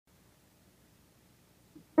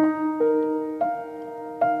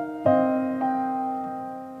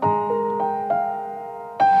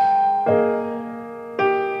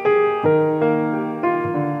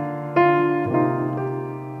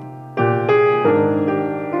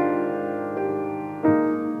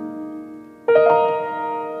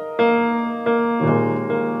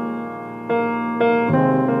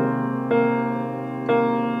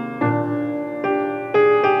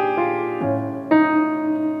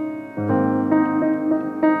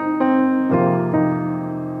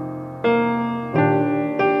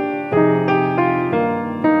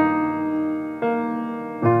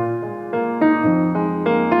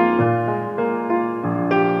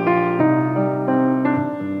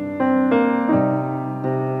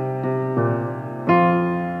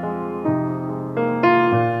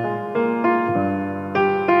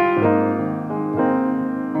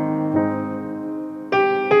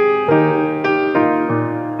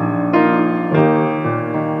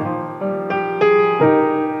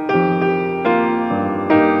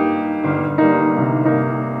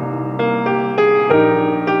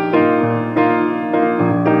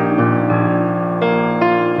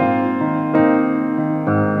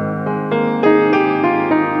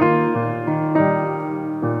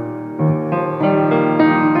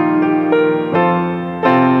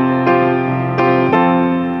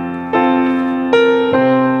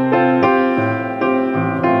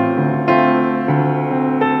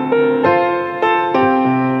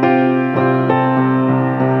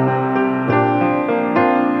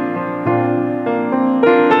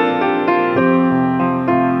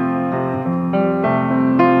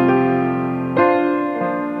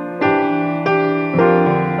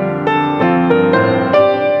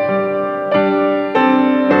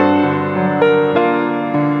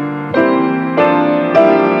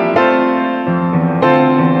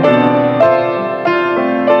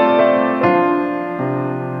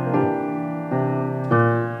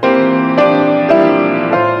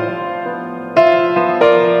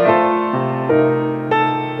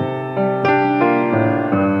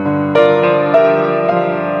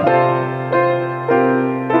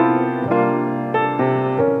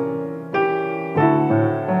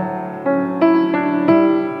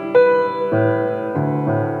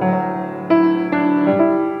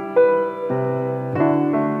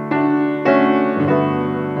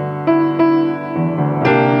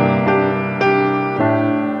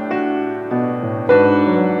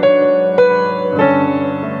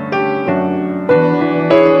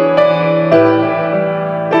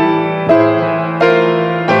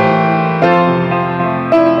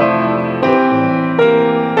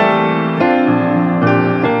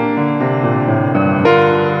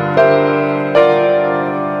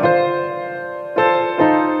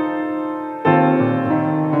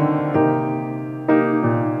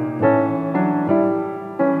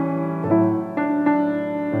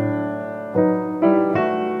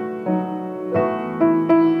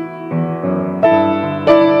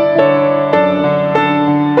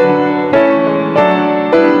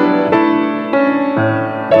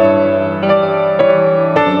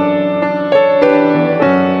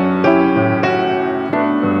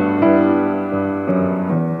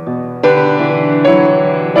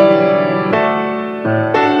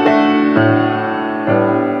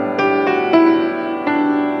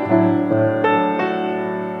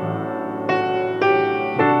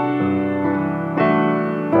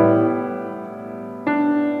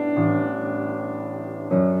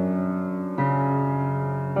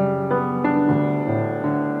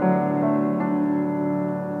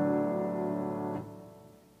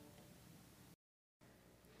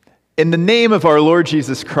In the name of our Lord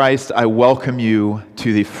Jesus Christ, I welcome you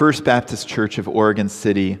to the First Baptist Church of Oregon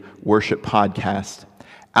City Worship Podcast.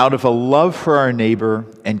 Out of a love for our neighbor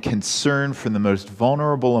and concern for the most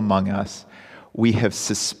vulnerable among us, we have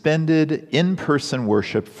suspended in-person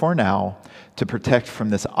worship for now to protect from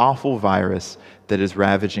this awful virus that is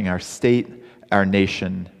ravaging our state, our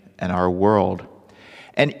nation, and our world.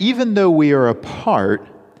 And even though we are apart,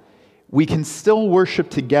 we can still worship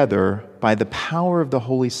together by the power of the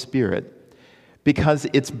Holy Spirit, because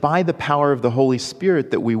it's by the power of the Holy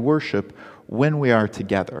Spirit that we worship when we are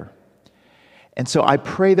together. And so I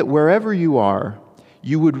pray that wherever you are,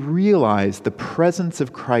 you would realize the presence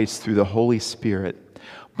of Christ through the Holy Spirit,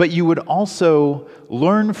 but you would also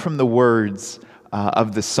learn from the words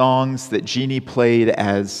of the songs that Jeannie played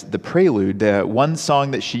as the prelude. The one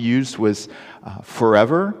song that she used was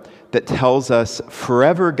Forever, that tells us,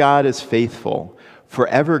 forever God is faithful,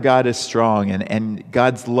 forever God is strong, and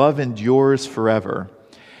God's love endures forever.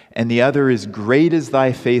 And the other is, great is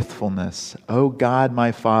thy faithfulness, O God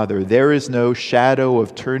my Father, there is no shadow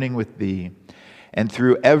of turning with thee. And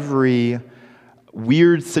through every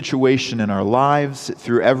weird situation in our lives,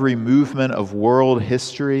 through every movement of world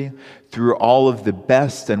history, through all of the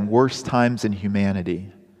best and worst times in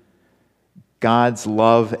humanity, God's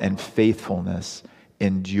love and faithfulness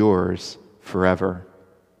endures forever.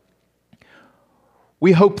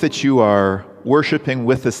 We hope that you are worshiping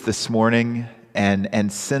with us this morning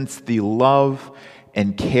and sense the love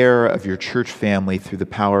and care of your church family through the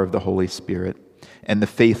power of the Holy Spirit and the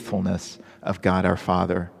faithfulness of God our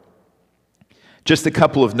Father. Just a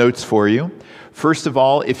couple of notes for you. First of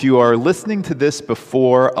all, if you are listening to this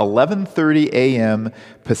before 11:30 a.m.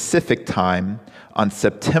 Pacific time on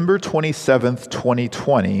September 27th,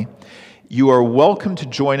 2020, you are welcome to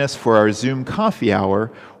join us for our Zoom coffee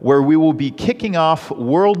hour, where we will be kicking off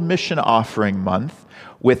World Mission Offering Month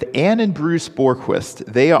with Ann and Bruce Borquist.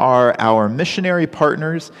 They are our missionary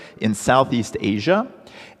partners in Southeast Asia,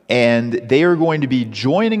 and they are going to be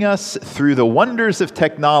joining us through the wonders of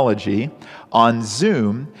technology on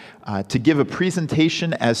Zoom to give a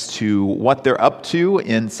presentation as to what they're up to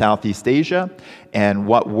in Southeast Asia and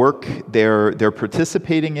what work they're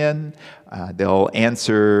participating in. They'll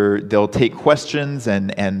take questions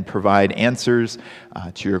and provide answers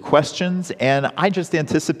to your questions, and I just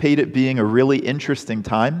anticipate it being a really interesting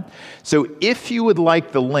time. So if you would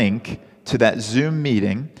like the link to that Zoom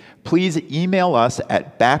meeting, please email us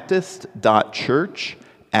at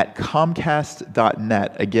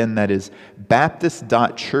baptist.church@comcast.net. Again, that is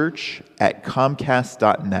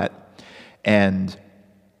baptist.church@comcast.net. And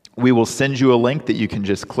we will send you a link that you can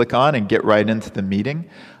just click on and get right into the meeting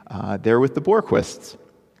there with the Borquists.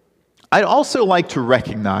 I'd also like to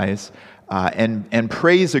recognize and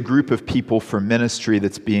praise a group of people for ministry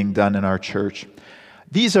that's being done in our church.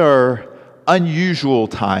 These are unusual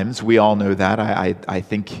times. We all know that. I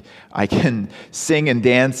think I can sing and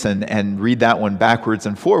dance and read that one backwards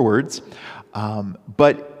and forwards.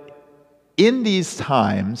 But in these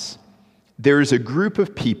times, there's a group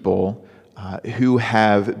of people who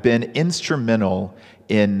have been instrumental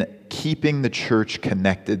in keeping the church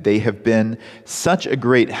connected. They have been such a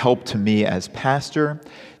great help to me as pastor.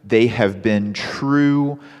 They have been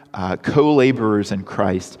true co-laborers in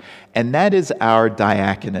Christ, and that is our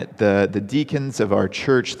diaconate, the deacons of our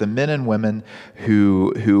church, the men and women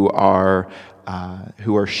who are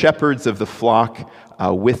shepherds of the flock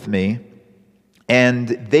with me. And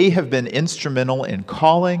they have been instrumental in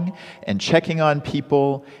calling and checking on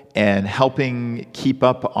people and helping keep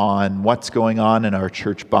up on what's going on in our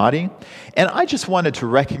church body. And I just wanted to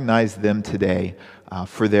recognize them today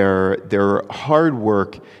for their hard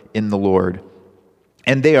work in the Lord.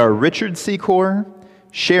 And they are Richard Secor,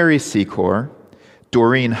 Sherry Secor,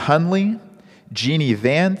 Doreen Hunley, Jeannie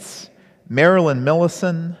Vance, Marilyn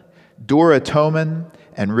Millison, Dora Toman,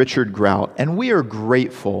 and Richard Grout. And we are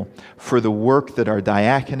grateful for the work that our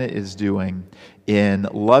diaconate is doing in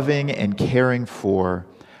loving and caring for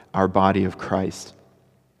our body of Christ.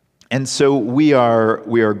 And so we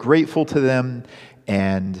are grateful to them,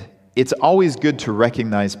 and it's always good to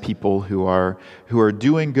recognize people who are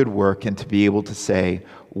doing good work and to be able to say,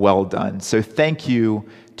 well done. So thank you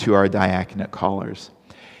to our diaconate callers.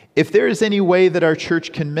 If there is any way that our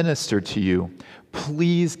church can minister to you,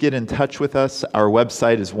 please get in touch with us. Our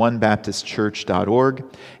website is onebaptistchurch.org,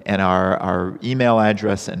 and our email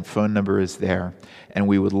address and phone number is there. And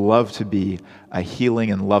we would love to be a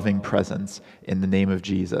healing and loving presence in the name of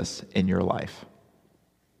Jesus in your life.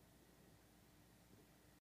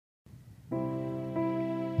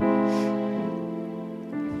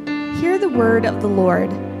 Hear the word of the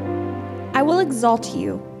Lord. I will exalt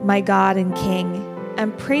you, my God and King,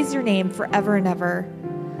 and praise your name forever and ever.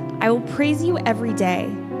 I will praise you every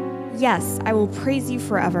day. Yes, I will praise you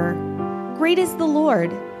forever. Great is the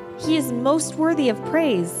Lord. He is most worthy of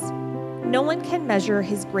praise. No one can measure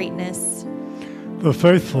his greatness. The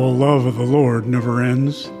faithful love of the Lord never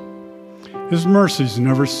ends. His mercies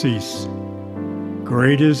never cease.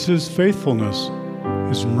 Great is his faithfulness.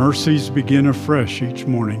 His mercies begin afresh each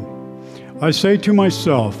morning. I say to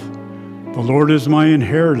myself, the Lord is my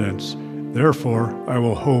inheritance, therefore I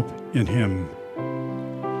will hope in him.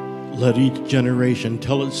 Let each generation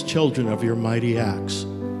tell its children of your mighty acts.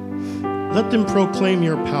 Let them proclaim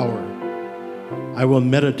your power. I will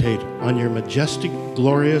meditate on your majestic,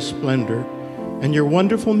 glorious splendor and your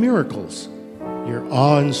wonderful miracles. Your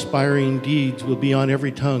awe-inspiring deeds will be on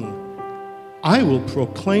every tongue. I will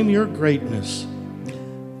proclaim your greatness.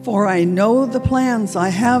 For I know the plans I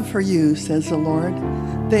have for you, says the Lord.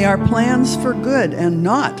 They are plans for good and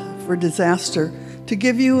not for disaster, to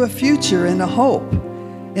give you a future and a hope.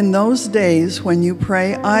 In those days when you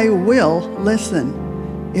pray, I will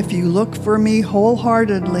listen. If you look for me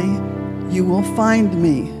wholeheartedly, you will find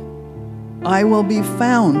me. I will be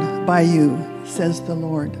found by you, says the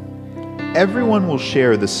Lord. Everyone will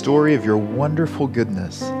share the story of your wonderful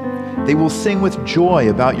goodness. They will sing with joy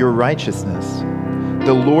about your righteousness.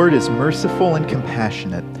 The Lord is merciful and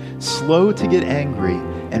compassionate, slow to get angry,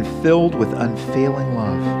 and filled with unfailing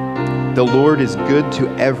love. The Lord is good to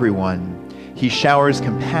everyone. He showers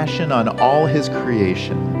compassion on all his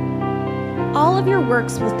creation. All of your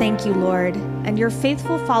works will thank you, Lord, and your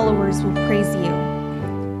faithful followers will praise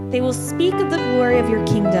you. They will speak of the glory of your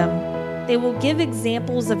kingdom. They will give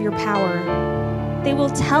examples of your power. They will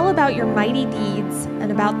tell about your mighty deeds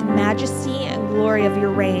and about the majesty and glory of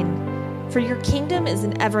your reign. For your kingdom is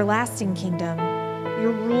an everlasting kingdom,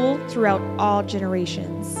 your rule throughout all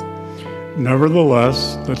generations.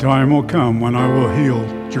 Nevertheless, the time will come when I will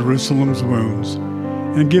heal Jerusalem's wounds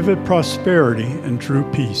and give it prosperity and true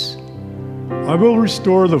peace. I will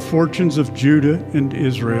restore the fortunes of Judah and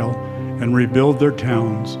Israel and rebuild their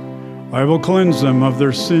towns. I will cleanse them of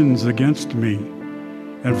their sins against me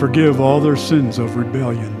and forgive all their sins of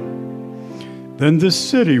rebellion. Then this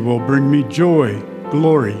city will bring me joy,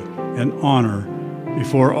 glory, and honor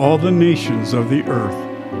before all the nations of the earth.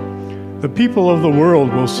 The people of the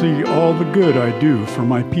world will see all the good I do for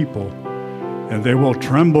my people, and they will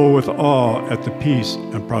tremble with awe at the peace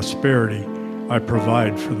and prosperity I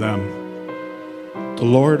provide for them. The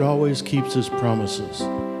Lord always keeps his promises.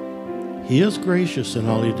 He is gracious in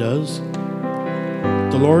all he does.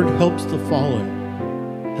 The Lord helps the fallen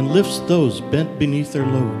and lifts those bent beneath their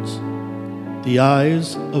loads. The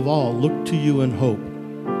eyes of all look to you in hope.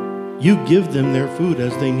 You give them their food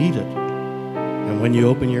as they need it. And when you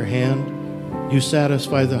open your hand, you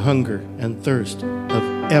satisfy the hunger and thirst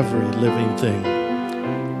of every living thing.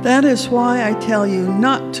 That is why I tell you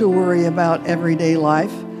not to worry about everyday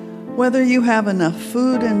life, whether you have enough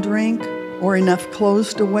food and drink or enough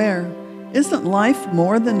clothes to wear. Isn't life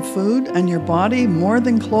more than food and your body more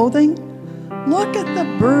than clothing? Look at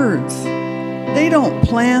the birds. They don't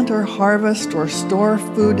plant or harvest or store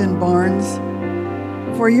food in barns,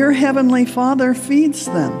 for your heavenly Father feeds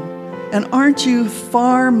them. And aren't you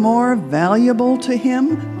far more valuable to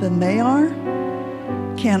him than they are?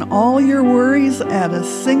 Can all your worries add a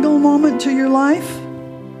single moment to your life?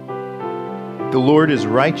 The Lord is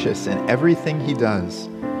righteous in everything he does.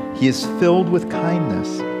 He is filled with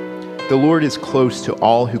kindness. The Lord is close to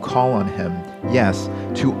all who call on him, yes,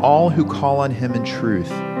 to all who call on him in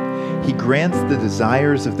truth. He grants the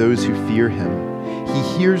desires of those who fear him. He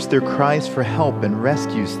hears their cries for help and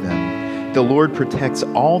rescues them. The Lord protects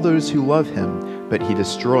all those who love him, but he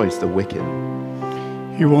destroys the wicked.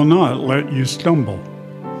 He will not let you stumble.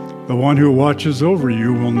 The one who watches over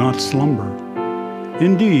you will not slumber.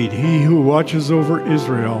 Indeed, he who watches over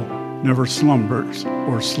Israel never slumbers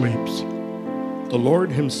or sleeps. The Lord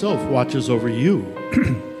himself watches over you.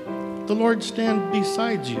 The Lord stands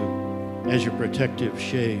beside you as your protective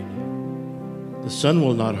shade. The sun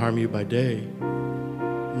will not harm you by day,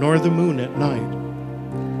 nor the moon at night.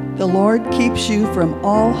 The Lord keeps you from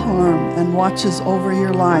all harm and watches over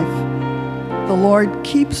your life. The Lord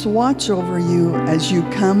keeps watch over you as you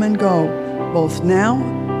come and go, both now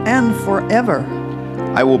and forever.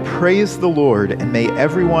 I will praise the Lord, and may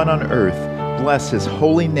everyone on earth bless his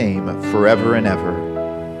holy name forever and ever.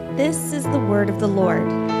 This is the word of the Lord.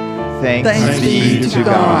 Thanks be to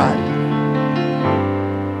God.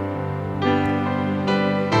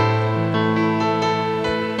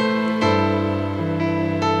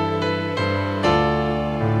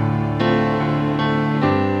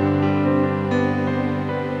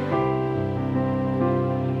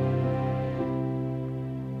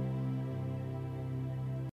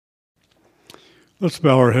 Let's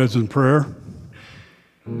bow our heads in prayer.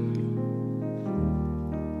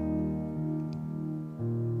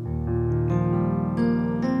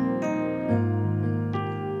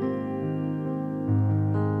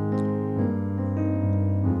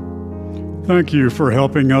 Thank you for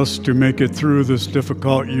helping us to make it through this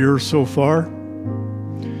difficult year so far.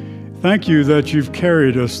 Thank you that you've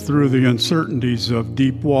carried us through the uncertainties of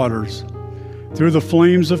deep waters, through the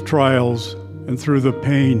flames of trials, and through the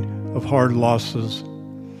pain of hard losses.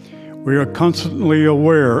 We are constantly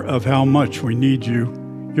aware of how much we need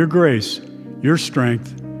you, your grace, your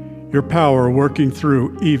strength, your power working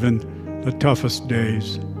through even the toughest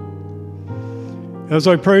days. As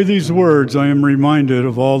I pray these words, I am reminded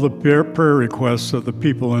of all the prayer requests of the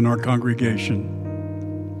people in our congregation,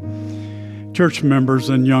 church members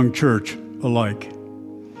and young church alike.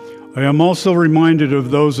 I am also reminded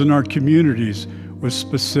of those in our communities with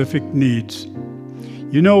specific needs.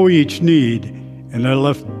 You know each need, and I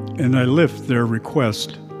lift their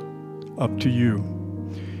request up to you.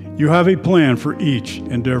 You have a plan for each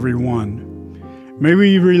and every one. May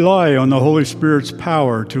we rely on the Holy Spirit's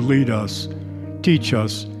power to lead us, teach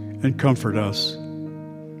us, and comfort us.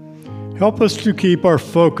 Help us to keep our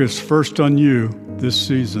focus first on you this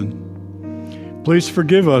season. Please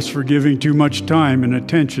forgive us for giving too much time and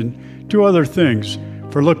attention to other things,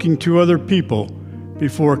 for looking to other people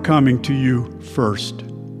before coming to you first.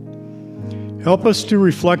 Help us to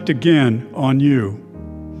reflect again on you.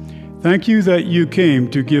 Thank you that you came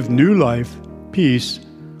to give new life, peace,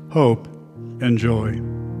 hope, and joy.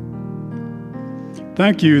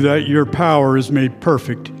 Thank you that your power is made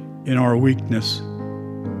perfect in our weakness.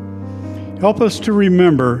 Help us to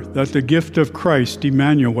remember that the gift of Christ,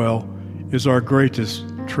 Emmanuel, is our greatest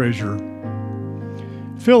treasure.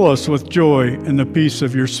 Fill us with joy and the peace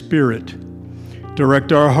of your Spirit.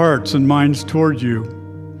 Direct our hearts and minds toward you.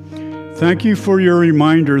 Thank you for your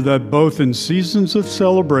reminder that both in seasons of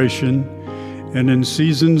celebration and in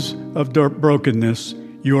seasons of brokenness,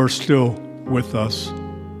 you are still with us.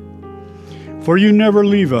 For you never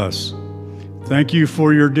leave us. Thank you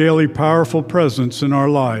for your daily powerful presence in our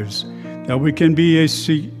lives, that we can be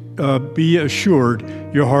assured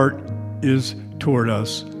your heart is toward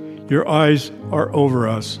us, your eyes are over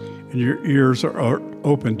us, and your ears are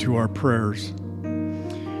open to our prayers.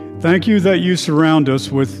 Thank you that you surround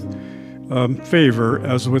us with favor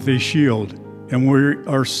as with a shield, and we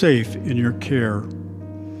are safe in your care.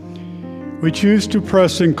 We choose to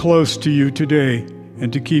press in close to you today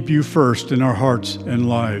and to keep you first in our hearts and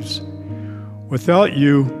lives. Without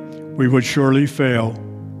you, we would surely fail,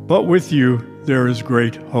 but with you, there is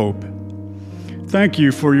great hope. Thank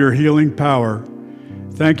you for your healing power.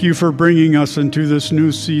 Thank you for bringing us into this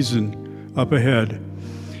new season up ahead.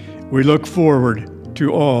 We look forward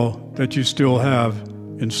to all that you still have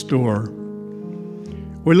in store.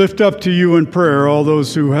 We lift up to you in prayer all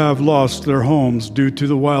those who have lost their homes due to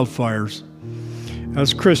the wildfires.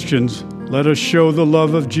 As Christians, let us show the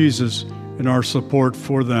love of Jesus in our support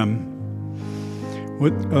for them.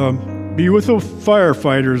 Be with the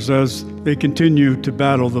firefighters as they continue to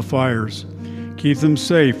battle the fires. Keep them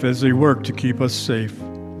safe as they work to keep us safe.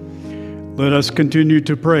 Let us continue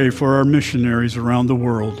to pray for our missionaries around the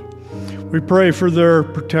world. We pray for their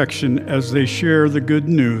protection as they share the good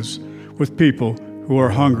news with people who are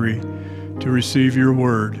hungry to receive your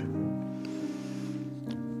word.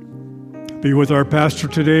 Be with our pastor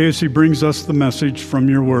today as he brings us the message from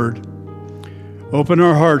your word. Open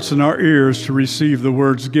our hearts and our ears to receive the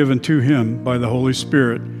words given to him by the Holy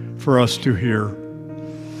Spirit for us to hear.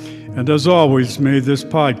 And as always, may this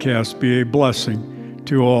podcast be a blessing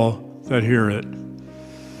to all that hear it.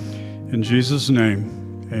 In Jesus'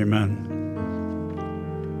 name, amen.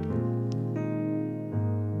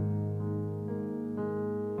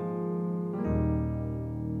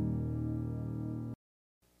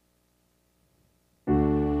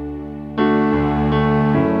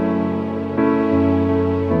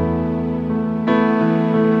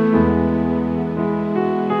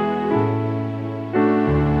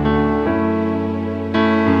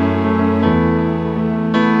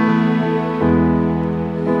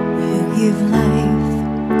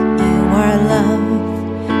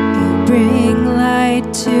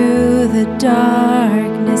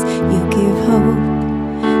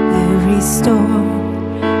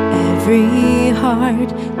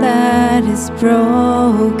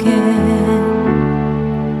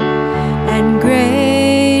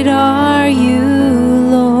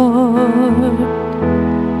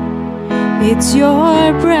 It's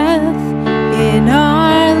your breath in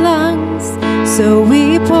our lungs, so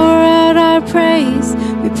we pour out our praise.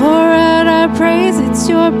 We pour out our praise. It's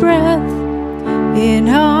your breath in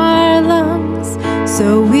our lungs,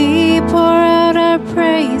 So we pour out our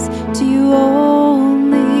praise to you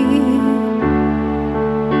only.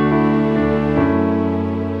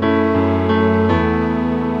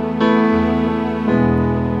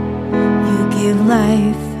 You give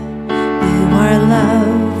life, you are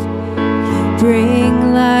love. You bring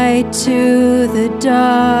light to the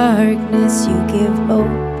darkness. You give hope,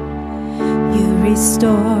 you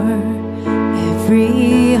restore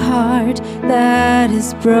every heart that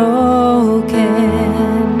is broken.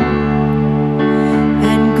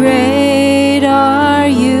 And great are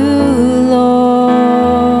you,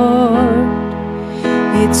 Lord.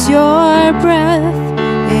 It's your breath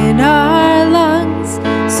in our lungs,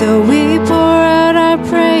 so we pour out our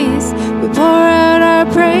praise. We pour out our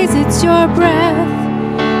praise. It's your breath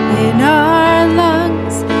in our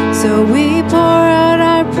lungs, so we pour out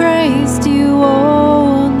our praise to you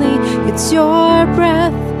only. It's your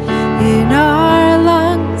breath in our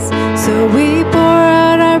lungs, so we pour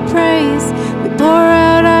out our praise. We pour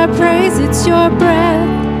out our praise. It's your breath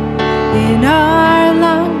in our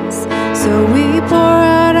lungs, so we pour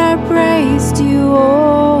out our praise to you only.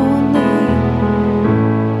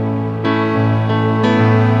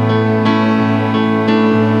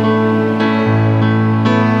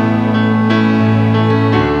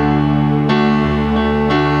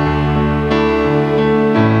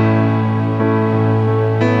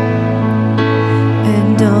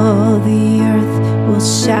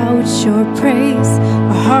 Shout your praise,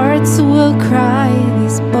 our hearts will cry,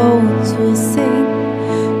 these bones will sing.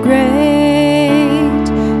 Great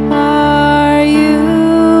are you,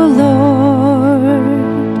 Lord.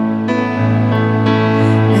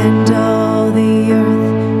 And all the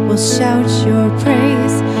earth will shout your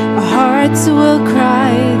praise, our hearts will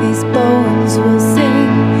cry, these bones will sing.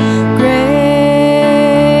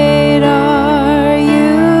 Great are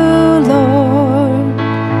you, Lord.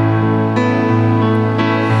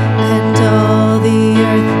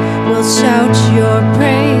 Shout your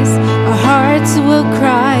praise, our hearts will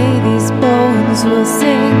cry, these bones will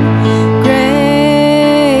sing.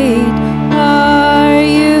 Great are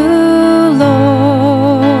you,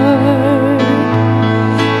 Lord.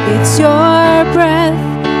 It's your breath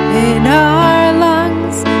in our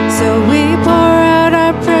lungs, so we pour out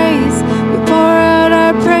our praise. We pour out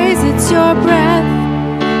our praise. It's your breath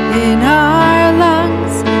in our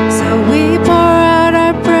lungs, so we pour out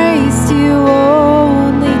our praise to you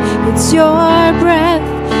only. It's your breath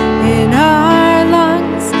in our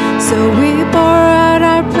lungs, so we pour out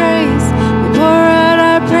our praise. We pour out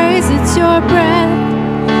our praise. It's your breath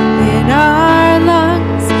in our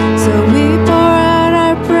lungs, so we pour out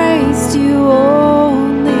our praise to you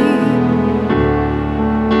only.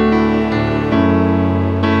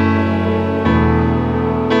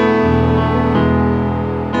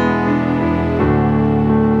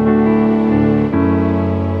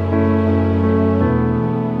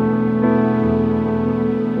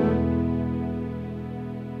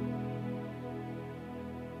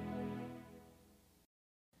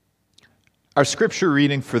 Our scripture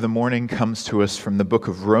reading for the morning comes to us from the book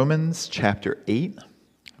of Romans, chapter 8,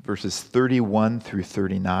 verses 31 through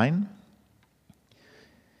 39.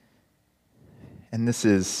 And this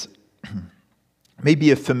is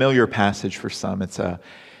maybe a familiar passage for some. It's a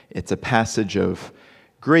passage of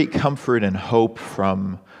great comfort and hope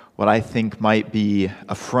from what I think might be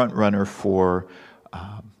a front runner for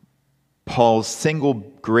Paul's single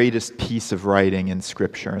greatest piece of writing in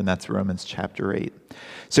Scripture, and that's Romans chapter 8.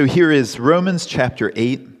 So here is Romans chapter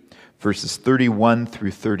 8, verses 31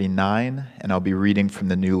 through 39, and I'll be reading from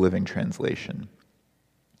the New Living Translation.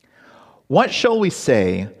 What shall we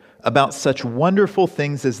say about such wonderful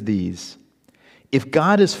things as these? If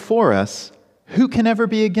God is for us, who can ever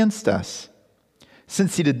be against us?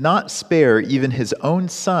 Since he did not spare even his own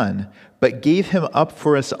son, but gave him up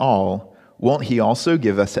for us all, won't he also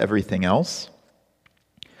give us everything else?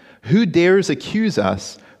 Who dares accuse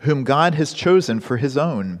us whom God has chosen for his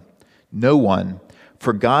own? No one,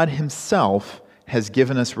 for God himself has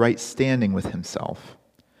given us right standing with himself.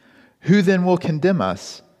 Who then will condemn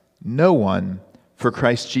us? No one, for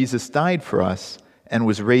Christ Jesus died for us and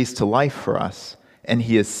was raised to life for us, and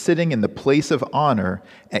he is sitting in the place of honor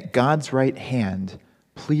at God's right hand,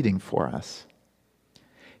 pleading for us.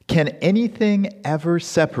 Can anything ever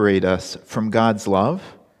separate us from God's love?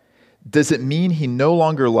 Does it mean he no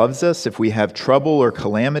longer loves us if we have trouble or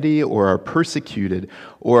calamity, or are persecuted,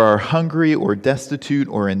 or are hungry, or destitute,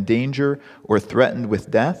 or in danger, or threatened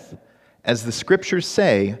with death? As the scriptures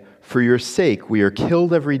say, for your sake we are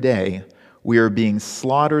killed every day. We are being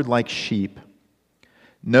slaughtered like sheep.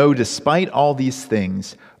 No, despite all these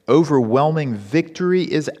things, overwhelming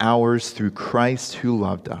victory is ours through Christ who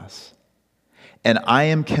loved us. And I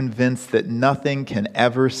am convinced that nothing can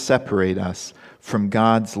ever separate us from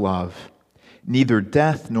God's love. Neither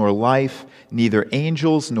death nor life, neither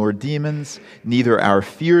angels nor demons, neither our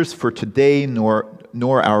fears for today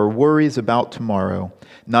nor our worries about tomorrow,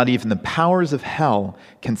 not even the powers of hell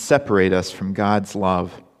can separate us from God's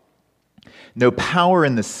love. No power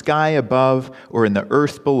in the sky above or in the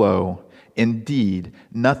earth below, indeed,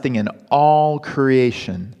 nothing in all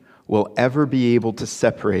creation will ever be able to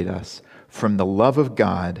separate us from the love of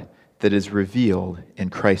God that is revealed in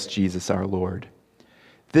Christ Jesus our Lord.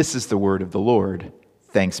 This is the word of the Lord.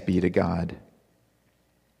 Thanks be to God.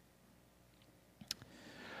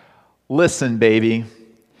 Listen, baby.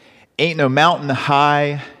 Ain't no mountain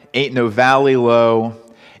high, ain't no valley low,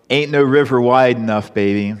 ain't no river wide enough,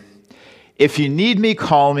 baby. If you need me,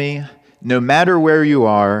 call me, no matter where you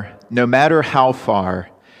are, no matter how far.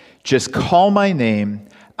 Just call my name,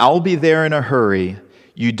 I'll be there in a hurry.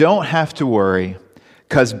 You don't have to worry,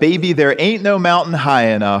 'cause baby, there ain't no mountain high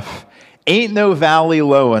enough, ain't no valley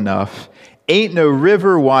low enough, ain't no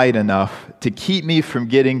river wide enough to keep me from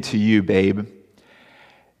getting to you, babe.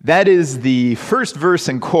 That is the first verse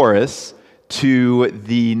and chorus to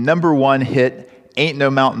the number one hit, Ain't No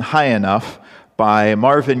Mountain High Enough, by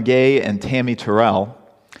Marvin Gaye and Tammy Terrell.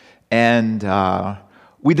 And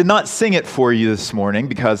we did not sing it for you this morning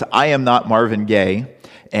because I am not Marvin Gaye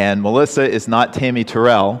and Melissa is not Tammy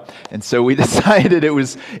Terrell. And so we decided it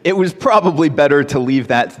was probably better to leave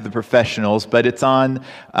that to the professionals, but it's on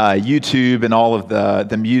YouTube and all of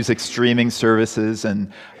the music streaming services,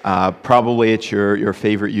 and probably at your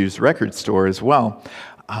favorite used record store as well.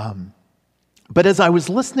 But as I was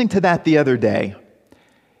listening to that the other day,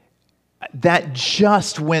 that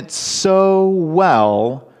just went so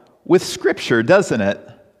well with Scripture, doesn't it?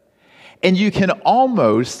 And you can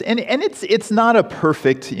almost, and it's not a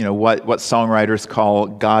perfect, what songwriters call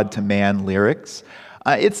God to man lyrics.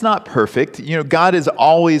 It's not perfect. God is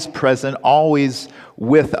always present, always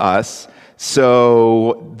with us.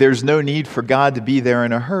 So there's no need for God to be there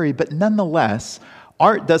in a hurry. But nonetheless,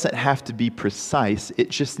 art doesn't have to be precise.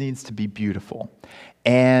 It just needs to be beautiful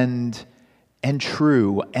and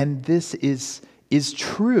true. And this is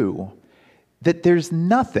true, that there's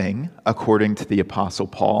nothing, according to the Apostle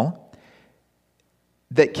Paul,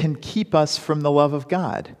 that can keep us from the love of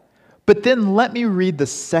God. But then let me read the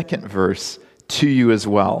second verse to you as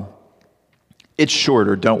well. It's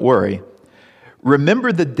shorter, don't worry.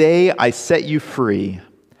 Remember the day I set you free.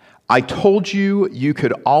 I told you you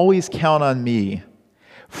could always count on me.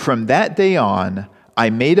 From that day on, I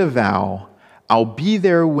made a vow. I'll be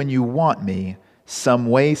there when you want me, some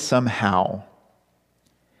way, somehow.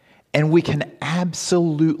 And we can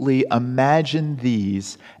absolutely imagine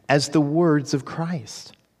these as the words of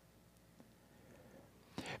Christ.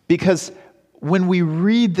 Because when we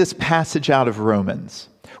read this passage out of Romans,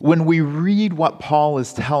 when we read what Paul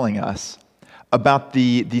is telling us about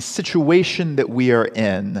the situation that we are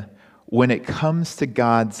in when it comes to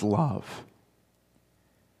God's love,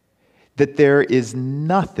 that there is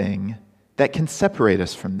nothing that can separate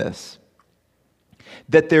us from this.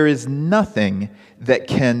 That there is nothing that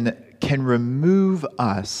can remove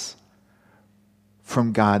us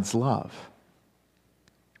from God's love.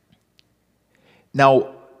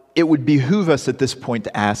 Now, it would behoove us at this point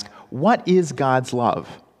to ask, what is God's love?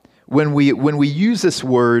 When we use this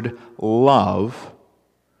word love,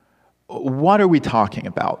 what are we talking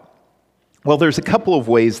about? Well, there's a couple of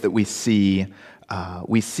ways that we see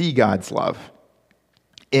God's love.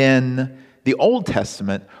 In the Old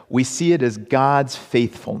Testament, we see it as God's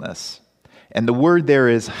faithfulness. And the word there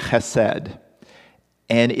is chesed.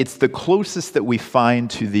 And it's the closest that we find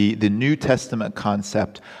to the New Testament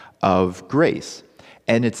concept of grace.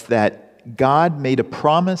 And it's that God made a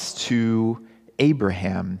promise to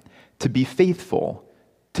Abraham to be faithful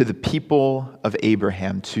to the people of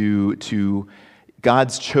Abraham, to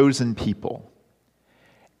God's chosen people.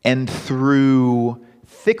 And through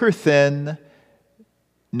thick or thin,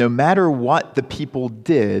 no matter what the people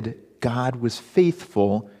did, God was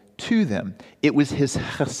faithful to them. It was his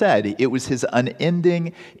chesed. It was his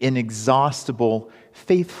unending, inexhaustible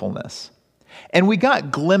faithfulness. And we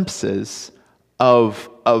got glimpses of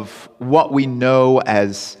what we know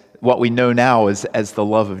now as the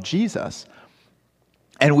love of Jesus.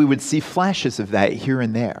 And we would see flashes of that here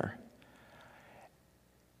and there.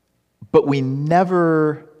 But we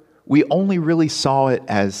only really saw it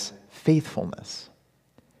as faithfulness.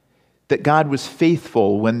 That God was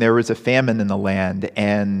faithful when there was a famine in the land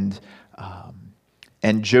and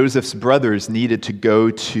Joseph's brothers needed to go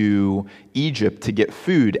to Egypt to get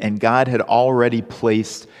food, and God had already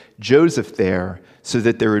placed Joseph there so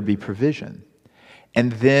that there would be provision.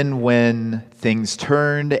 And then when things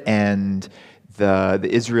turned and the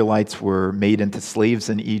Israelites were made into slaves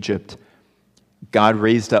in Egypt, God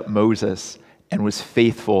raised up Moses and was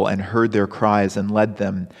faithful and heard their cries and led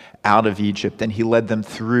them out of Egypt. And he led them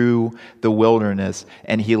through the wilderness,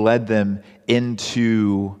 and he led them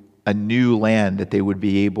into a new land that they would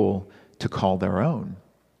be able to call their own.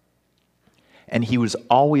 And he was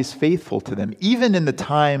always faithful to them. Even in the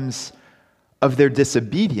times of their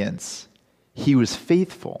disobedience, he was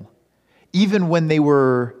faithful. Even when they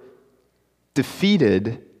were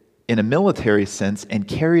defeated in a military sense and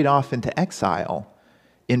carried off into exile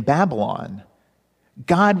in Babylon,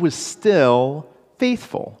 God was still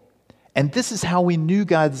faithful. And this is how we knew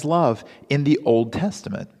God's love in the Old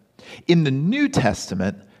Testament. In the New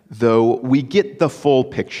Testament, though, we get the full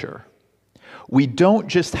picture. We don't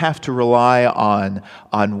just have to rely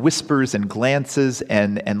on whispers and glances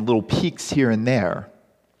and little peeks here and there.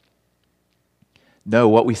 No,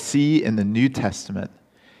 what we see in the New Testament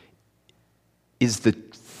is the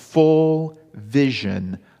full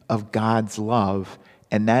vision of God's love,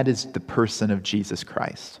 and that is the person of Jesus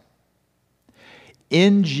Christ.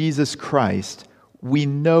 In Jesus Christ, we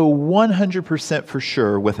know 100% for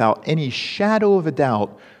sure, without any shadow of a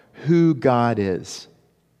doubt, who God is.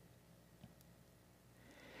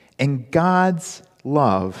 And God's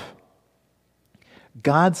love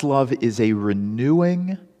is a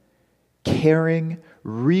renewing, caring,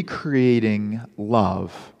 recreating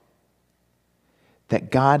love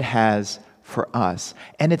that God has for us.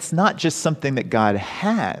 And it's not just something that God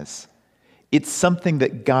has, it's something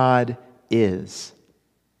that God is.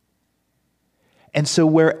 And so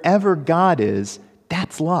wherever God is,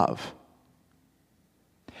 that's love.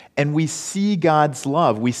 And we see God's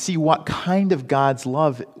love. We see what kind of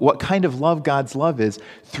love God's love is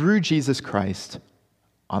through Jesus Christ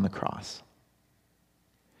on the cross.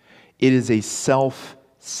 It is a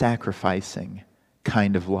self-sacrificing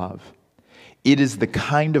kind of love. It is the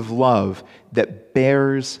kind of love that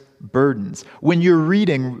bears burdens. When you're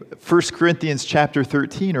reading 1 Corinthians chapter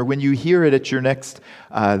 13, or when you hear it at your next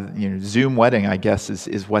Zoom wedding, I guess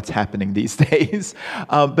is what's happening these days.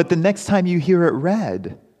 But the next time you hear it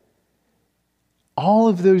read, all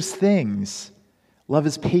of those things, love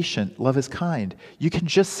is patient, love is kind. You can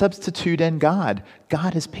just substitute in God.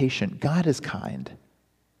 God is patient, God is kind.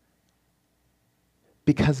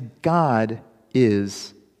 Because God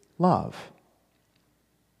is love.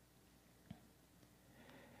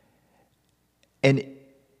 And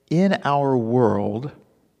in our world,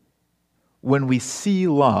 when we see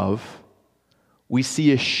love, we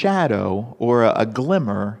see a shadow or a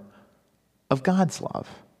glimmer of God's love.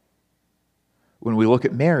 When we look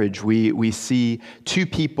at marriage, we see two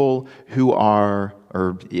people who are,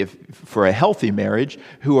 or if for a healthy marriage,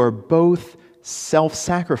 who are both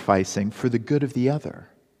self-sacrificing for the good of the other.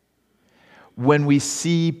 When we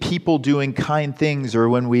see people doing kind things, or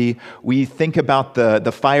when we think about the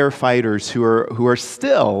firefighters who are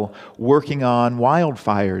still working on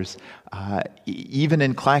wildfires, even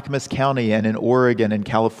in Clackamas County and in Oregon and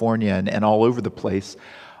California and all over the place,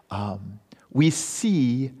 we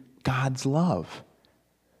see God's love.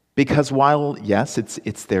 Because while, yes,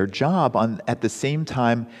 it's their job, at the same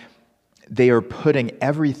time, they are putting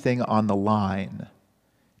everything on the line,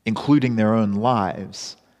 including their own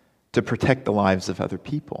lives, to protect the lives of other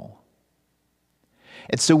people.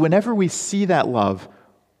 And so whenever we see that love,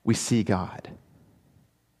 we see God.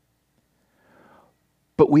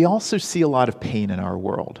 But we also see a lot of pain in our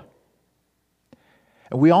world.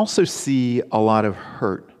 And we also see a lot of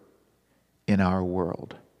hurt in our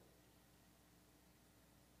world.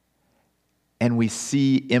 And we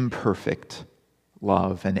see imperfect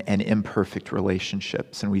love and imperfect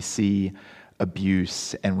relationships. And we see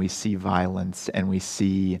abuse, and we see violence, and we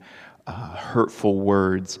see hurtful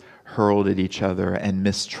words hurled at each other, and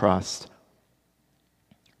mistrust.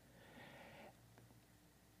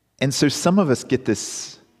 And so some of us get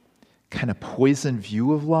this kind of poisoned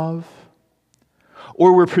view of love,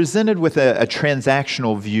 or we're presented with a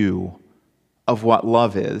transactional view of what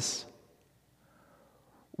love is,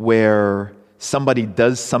 where somebody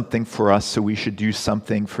does something for us, so we should do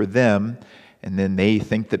something for them, and then they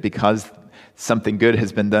think that because something good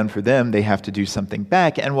has been done for them, they have to do something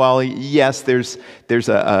back. And while, yes, there's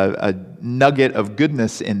a nugget of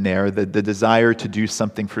goodness in there, the desire to do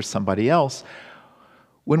something for somebody else,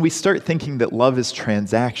 when we start thinking that love is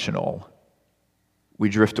transactional, we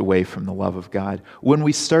drift away from the love of God. When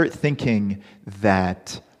we start thinking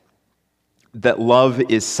that love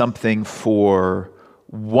is something for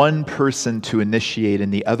one person to initiate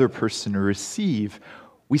and the other person to receive,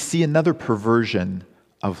 we see another perversion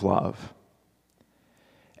of love.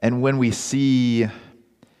 And when we see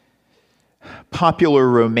popular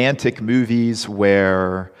romantic movies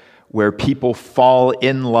where people fall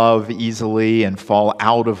in love easily and fall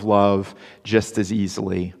out of love just as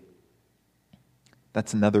easily,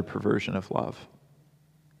 that's another perversion of love.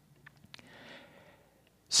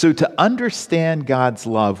 So to understand God's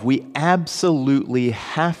love, we absolutely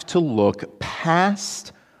have to look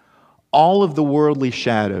past all of the worldly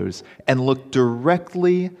shadows and look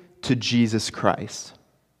directly to Jesus Christ.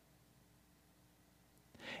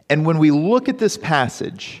 And when we look at this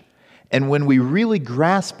passage, and when we really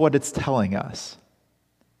grasp what it's telling us,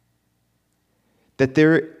 that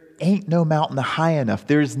there ain't no mountain high enough,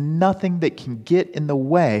 there's nothing that can get in the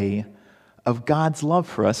way of God's love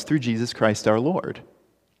for us through Jesus Christ our Lord.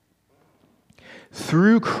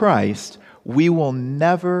 Through Christ, we will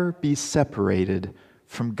never be separated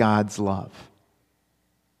from God's love.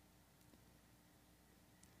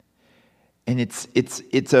 And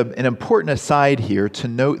it's an important aside here to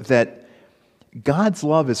note that God's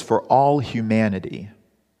love is for all humanity.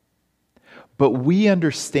 But we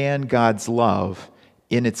understand God's love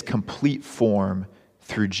in its complete form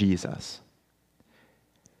through Jesus.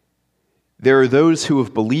 There are those who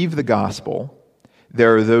have believed the gospel.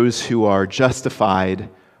 There are those who are justified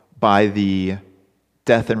by the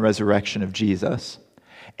death and resurrection of Jesus.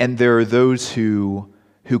 And there are those who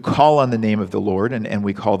call on the name of the Lord, and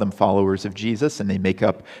we call them followers of Jesus, and they make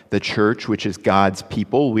up the church, which is God's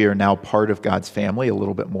people. We are now part of God's family. A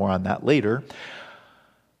little bit more on that later.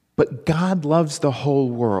 But God loves the whole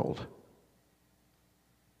world.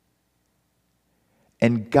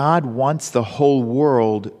 And God wants the whole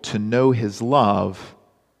world to know his love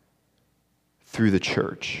through the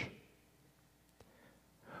church.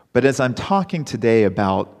 But as I'm talking today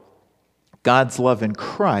about God's love in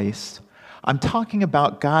Christ, I'm talking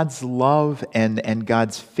about God's love and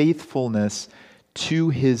God's faithfulness to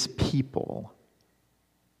his people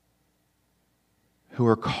who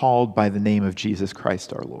are called by the name of Jesus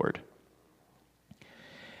Christ our Lord.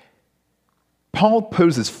 Paul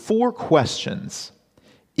poses 4 questions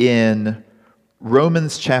in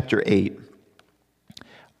Romans chapter 8.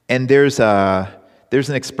 And there's an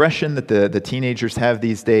expression that the teenagers have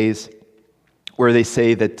these days where they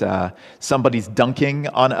say that somebody's dunking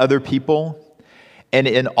on other people. And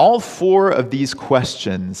in all 4 of these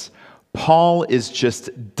questions, Paul is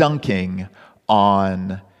just dunking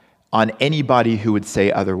on anybody who would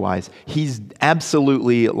say otherwise. He's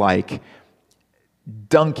absolutely like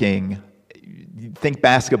dunking. Think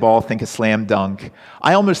basketball, think a slam dunk.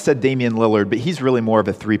 I almost said Damian Lillard, but he's really more of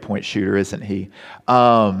a three-point shooter, isn't he?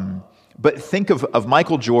 But think of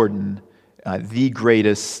Michael Jordan, the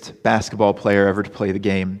greatest basketball player ever to play the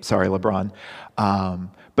game. Sorry, LeBron.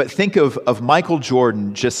 But think of Michael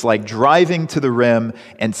Jordan just like driving to the rim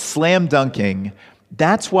and slam dunking.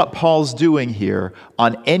 That's what Paul's doing here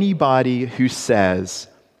on anybody who says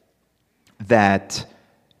that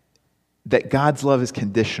God's love is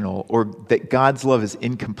conditional, or that God's love is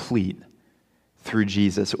incomplete through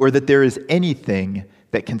Jesus, or that there is anything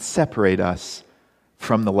that can separate us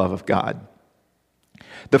from the love of God.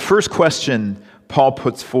 The first question Paul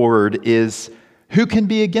puts forward is, who can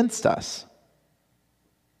be against us?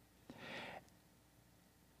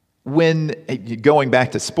 When going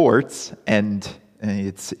back to sports, and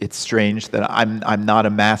it's strange that I'm not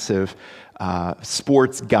a massive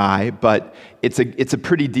sports guy, but it's a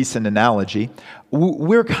pretty decent analogy.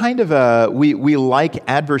 We're kind of we like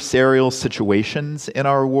adversarial situations in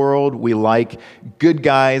our world. We like good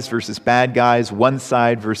guys versus bad guys, one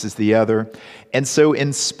side versus the other. And so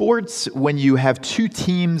in sports, when you have 2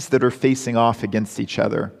 teams that are facing off against each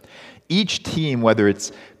other, each team, whether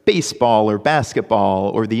it's baseball or basketball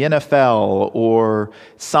or the NFL or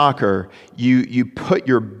soccer, you put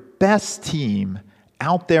your best team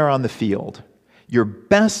out there on the field, your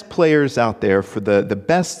best players out there for the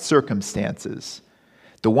best circumstances,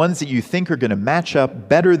 the ones that you think are going to match up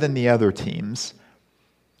better than the other teams,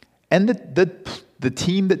 and the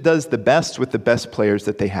team that does the best with the best players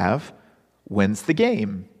that they have wins the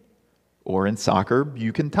game. Or in soccer,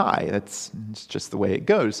 you can tie. It's just the way it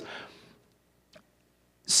goes.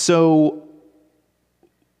 So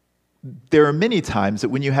there are many times that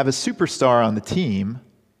when you have a superstar on the team,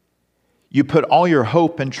 you put all your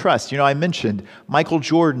hope and trust. I mentioned Michael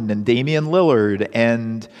Jordan and Damian Lillard,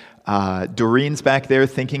 and Doreen's back there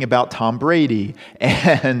thinking about Tom Brady,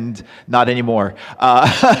 and not anymore.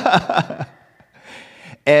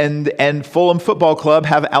 And Fulham Football Club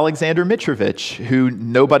have Alexander Mitrovic, who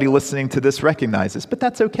nobody listening to this recognizes, but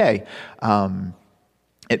that's okay.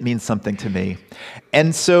 It means something to me.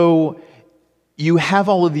 And so you have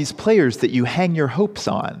all of these players that you hang your hopes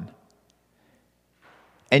on.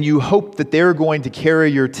 and you hope that they're going to carry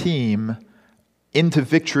your team into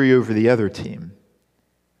victory over the other team.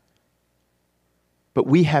 But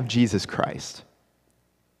we have Jesus Christ.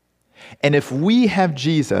 And if we have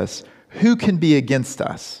Jesus, who can be against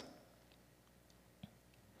us?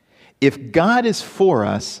 If God is for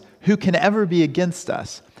us, who can ever be against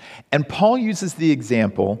us? And Paul uses the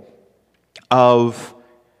example of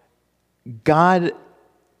God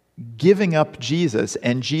giving up Jesus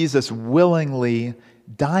and Jesus willingly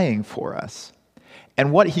dying for us.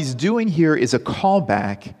 And what he's doing here is a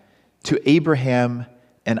callback to Abraham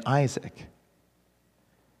and Isaac.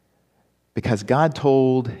 Because God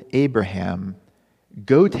told Abraham,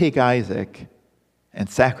 go take Isaac and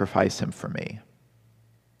sacrifice him for me.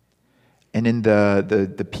 And in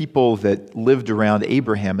the people that lived around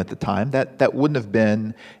Abraham at the time, that wouldn't have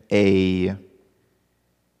been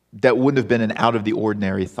an out of the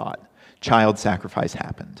ordinary thought. Child sacrifice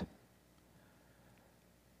happened.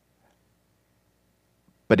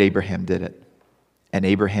 But Abraham did it. And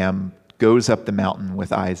Abraham goes up the mountain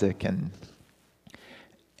with Isaac,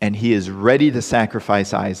 and he is ready to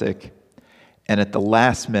sacrifice Isaac. And at the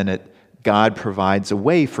last minute, God provides a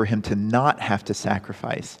way for him to not have to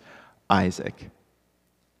sacrifice Isaac.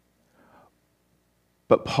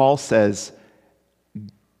 But Paul says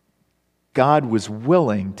God was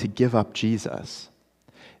willing to give up Jesus,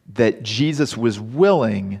 that Jesus was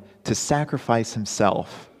willing to sacrifice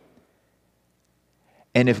himself.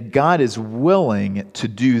 And if God is willing to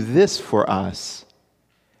do this for us,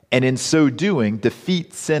 and in so doing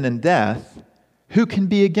defeat sin and death, who can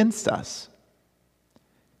be against us?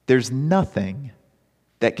 There's nothing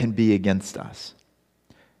that can be against us.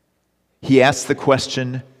 He asks the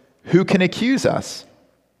question, who can accuse us?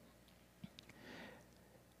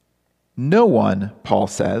 No one, Paul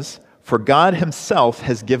says, for God himself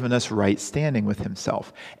has given us right standing with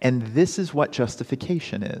himself. And this is what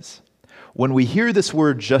justification is. When we hear this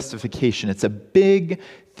word justification, it's a big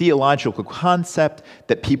theological concept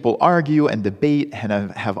that people argue and debate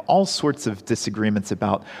and have all sorts of disagreements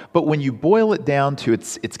about. But when you boil it down to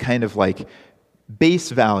its kind of like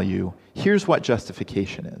base value, here's what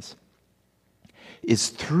justification is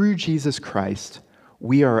through Jesus Christ,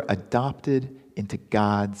 we are adopted into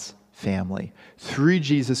God's family. Through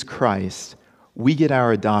Jesus Christ, we get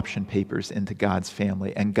our adoption papers into God's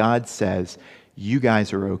family, and God says, you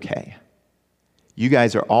guys are okay. You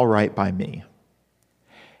guys are all right by me.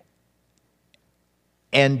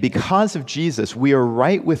 And because of Jesus, we are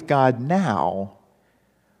right with God now,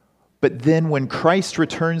 but then when Christ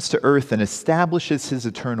returns to earth and establishes his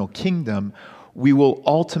eternal kingdom, we will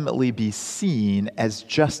ultimately be seen as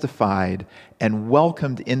justified and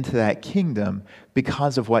welcomed into that kingdom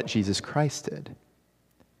because of what Jesus Christ did.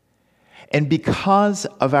 And because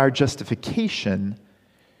of our justification,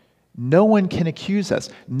 no one can accuse us.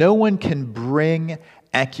 No one can bring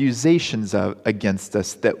accusations against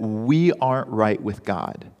us that we aren't right with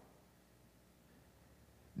God.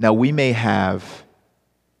 Now, we may have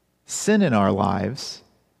sin in our lives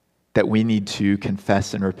that we need to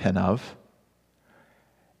confess and repent of.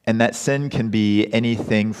 And that sin can be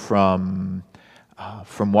anything from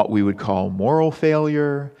what we would call moral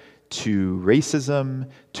failure, to racism,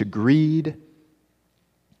 to greed.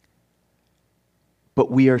 But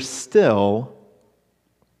we are still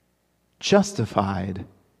justified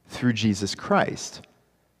through Jesus Christ.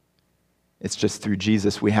 It's just through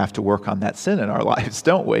Jesus we have to work on that sin in our lives,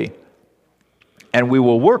 don't we? And we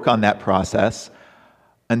will work on that process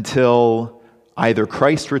until either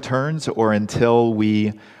Christ returns or until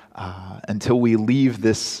we leave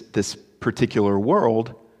this particular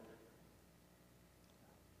world.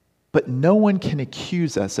 But no one can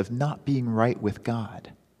accuse us of not being right with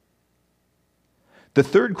God. The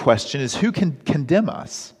third question is, who can condemn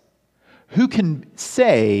us? Who can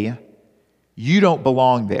say, you don't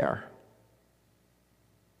belong there?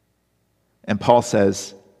 And Paul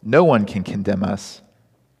says, no one can condemn us.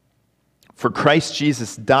 For Christ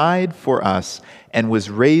Jesus died for us and was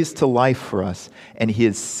raised to life for us, and he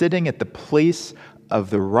is sitting at the place of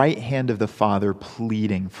the right hand of the Father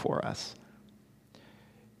pleading for us.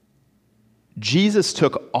 Jesus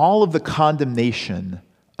took all of the condemnation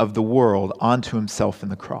of the world onto himself in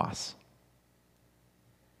the cross.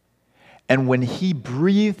 And when he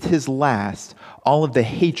breathed his last, all of the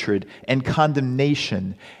hatred and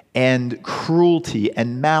condemnation and cruelty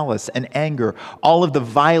and malice and anger, all of the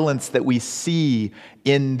violence that we see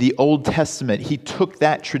in the Old Testament, he took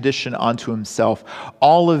that tradition onto himself.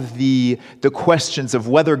 All of the questions of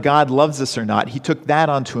whether God loves us or not, he took that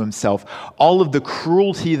onto himself. All of the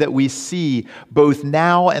cruelty that we see both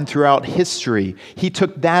now and throughout history, he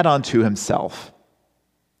took that onto himself.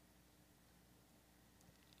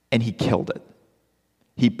 and he killed it.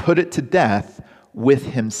 He put it to death with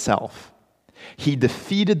himself. He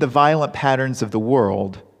defeated the violent patterns of the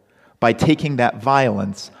world by taking that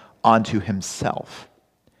violence onto himself.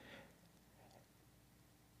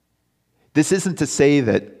 This isn't to say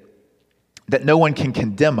that no one can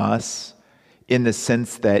condemn us in the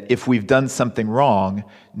sense that if we've done something wrong,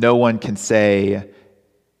 no one can say,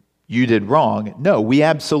 you did wrong. No, we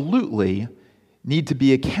absolutely need to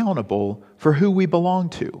be accountable for who we belong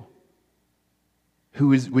to,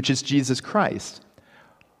 which is Jesus Christ.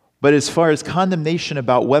 But as far as condemnation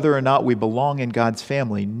about whether or not we belong in God's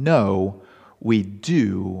family, no, we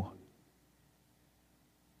do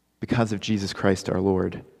because of Jesus Christ our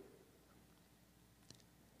Lord.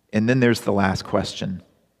 And then there's the last question.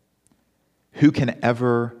 Who can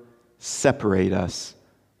ever separate us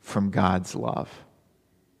from God's love?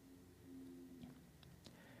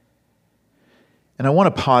 And I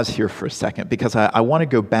want to pause here for a second because I want to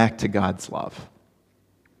go back to God's love.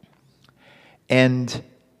 And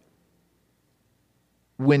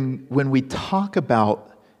when we talk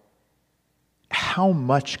about how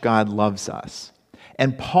much God loves us,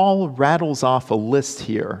 and Paul rattles off a list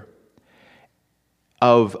here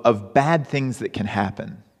of bad things that can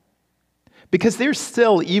happen. Because there's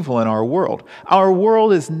still evil in our world. Our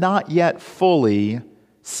world is not yet fully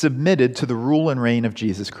submitted to the rule and reign of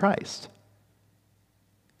Jesus Christ.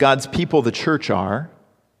 God's people, the church, are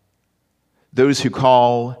those who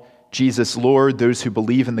call Jesus Lord, those who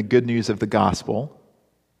believe in the good news of the gospel.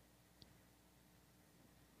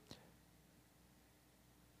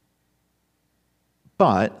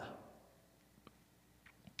 But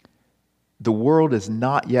the world is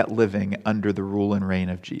not yet living under the rule and reign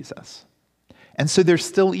of Jesus. And so there's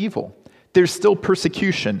still evil. There's still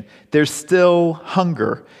persecution. There's still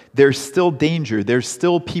hunger. There's still danger. There's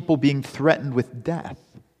still people being threatened with death.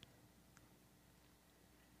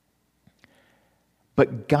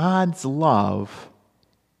 But God's love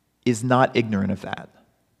is not ignorant of that.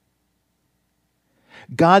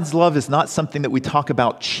 God's love is not something that we talk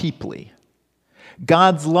about cheaply.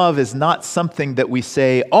 God's love is not something that we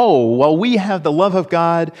say, oh, well, we have the love of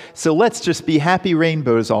God, so let's just be happy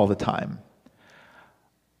rainbows all the time.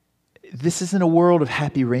 This isn't a world of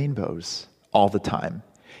happy rainbows all the time.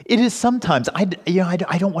 It is sometimes. I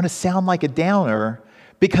don't want to sound like a downer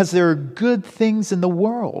because there are good things in the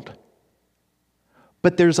world.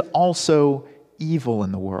 But there's also evil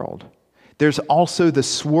in the world. There's also the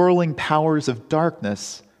swirling powers of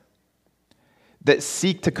darkness that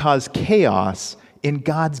seek to cause chaos in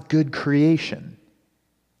God's good creation.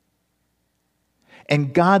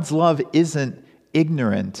 And God's love isn't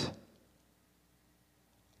ignorant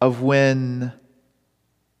of when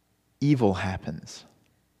evil happens,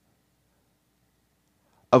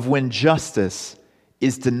 of when justice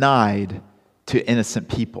is denied to innocent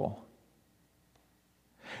people.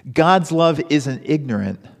 God's love isn't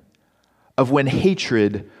ignorant of when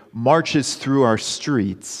hatred marches through our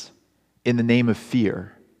streets in the name of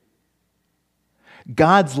fear.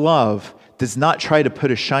 God's love does not try to put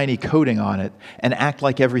a shiny coating on it and act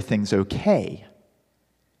like everything's okay.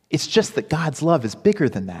 It's just that God's love is bigger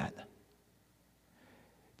than that.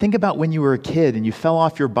 Think about when you were a kid and you fell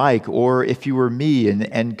off your bike, or if you were me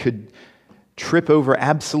and could trip over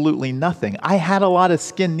absolutely nothing. I had a lot of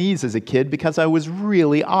skinned knees as a kid because I was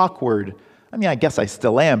really awkward. I mean, I guess I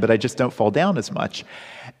still am, but I just don't fall down as much.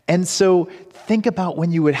 And so think about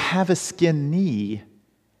when you would have a skinned knee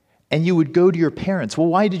and you would go to your parents. Well,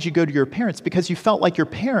 why did you go to your parents? Because you felt like your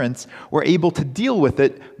parents were able to deal with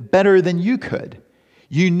it better than you could.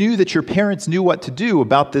 You knew that your parents knew what to do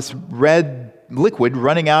about this red liquid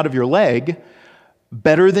running out of your leg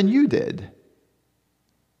better than you did.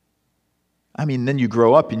 I mean, then you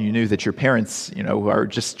grow up and you knew that your parents, are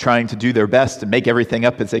just trying to do their best to make everything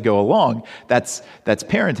up as they go along. That's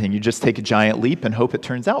parenting. You just take a giant leap and hope it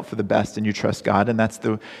turns out for the best, and you trust God, and that's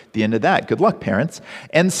the end of that. Good luck, parents.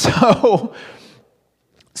 And so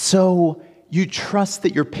you trust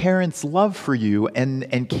that your parents' love for you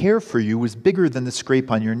and care for you was bigger than the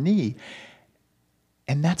scrape on your knee.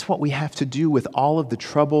 And that's what we have to do with all of the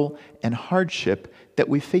trouble and hardship that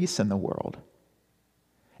we face in the world.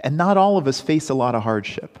 And not all of us face a lot of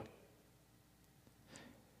hardship.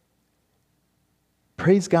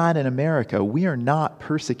 Praise God, in America, we are not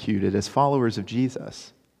persecuted as followers of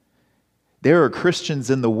Jesus. There are Christians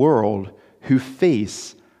in the world who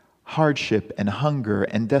face hardship and hunger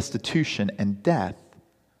and destitution and death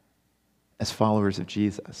as followers of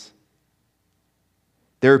Jesus.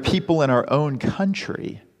 There are people in our own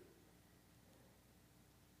country,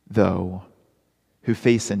 though, who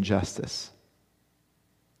face injustice.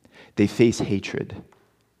 They face hatred.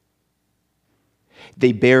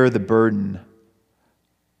 They bear the burden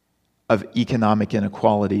of economic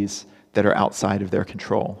inequalities that are outside of their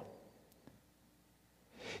control.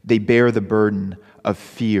 They bear the burden of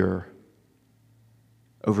fear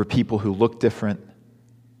over people who look different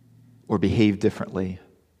or behave differently.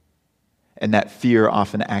 And that fear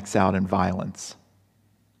often acts out in violence.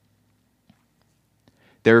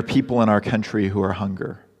 There are people in our country who are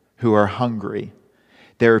hungry.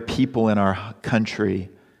 There are people in our country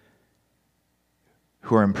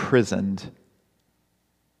who are imprisoned.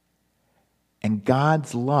 And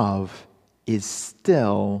God's love is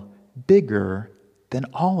still bigger than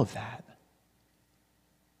all of that.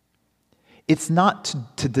 It's not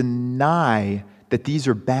to deny that these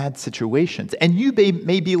are bad situations. And you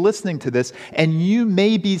may be listening to this, and you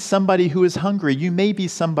may be somebody who is hungry. You may be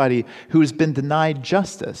somebody who has been denied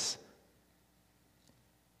justice.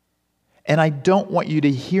 And I don't want you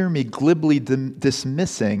to hear me glibly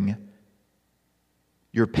dismissing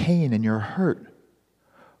your pain and your hurt.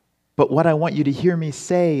 But what I want you to hear me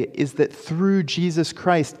say is that through Jesus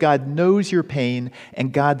Christ, God knows your pain,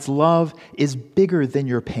 and God's love is bigger than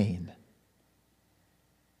your pain.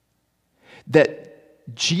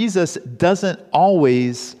 That Jesus doesn't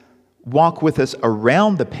always walk with us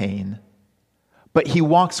around the pain, but he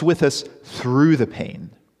walks with us through the pain.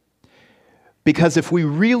 Because if we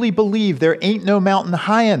really believe there ain't no mountain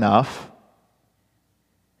high enough,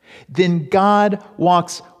 then God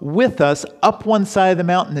walks with us up one side of the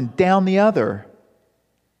mountain and down the other.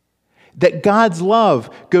 That God's love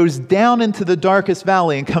goes down into the darkest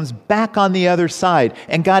valley and comes back on the other side,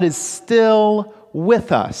 and God is still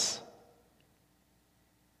with us.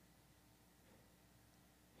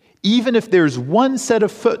 Even if there's one set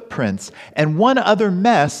of footprints and one other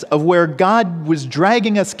mess of where God was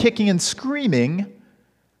dragging us kicking and screaming,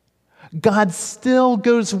 God still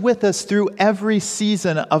goes with us through every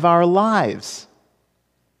season of our lives.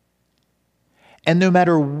 And no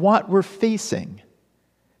matter what we're facing,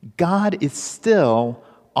 God is still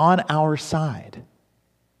on our side.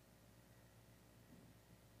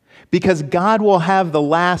 Because God will have the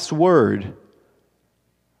last word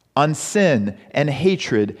on sin and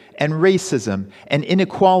hatred and racism and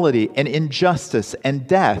inequality and injustice and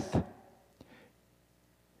death.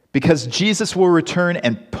 Because Jesus will return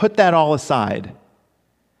and put that all aside.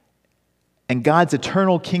 And God's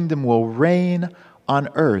eternal kingdom will reign on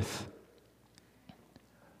earth.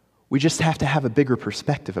 We just have to have a bigger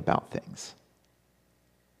perspective about things.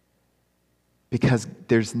 Because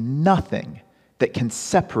there's nothing that can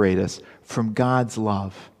separate us from God's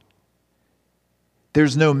love.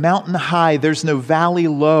 There's no mountain high, there's no valley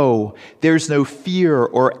low, there's no fear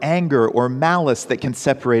or anger or malice that can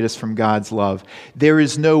separate us from God's love. There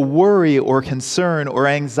is no worry or concern or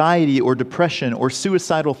anxiety or depression or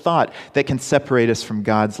suicidal thought that can separate us from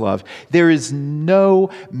God's love. There is no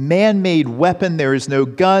man-made weapon, there is no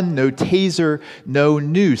gun, no taser, no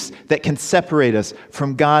noose that can separate us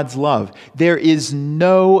from God's love. There is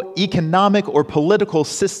no economic or political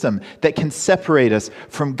system that can separate us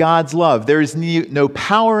from God's love. There is no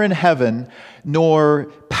power in heaven nor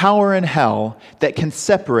power in hell that can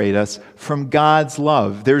separate us from God's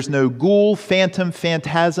love. There's no ghoul, phantom,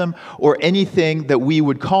 phantasm, or anything that we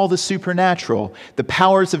would call the supernatural. The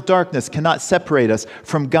powers of darkness cannot separate us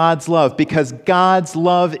from God's love, because God's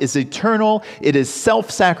love is eternal, it is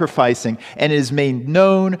self-sacrificing, and it is made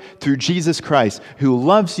known through Jesus Christ, who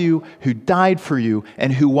loves you, who died for you,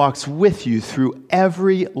 and who walks with you through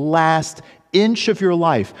every last inch of your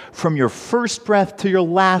life, from your first breath to your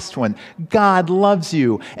last one. God loves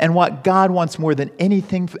you. And what God wants more than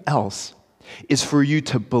anything else is for you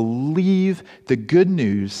to believe the good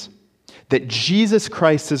news that Jesus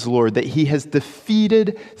Christ is Lord, that he has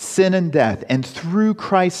defeated sin and death. And through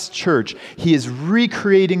Christ's church, he is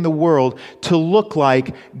recreating the world to look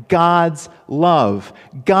like God's love.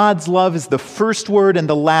 God's love is the first word and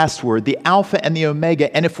the last word, the Alpha and the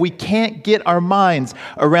Omega. And if we can't get our minds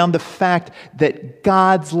around the fact that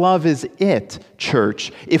God's love is it,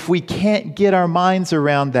 church, if we can't get our minds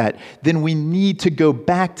around that, then we need to go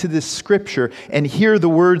back to this scripture and hear the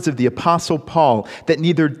words of the Apostle Paul, that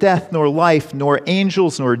neither death nor life, nor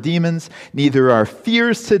angels nor demons, neither our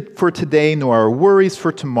fears for today nor our worries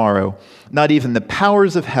for tomorrow, not even the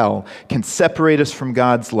powers of hell can separate us from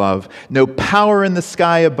God's love. No power in the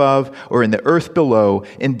sky above or in the earth below.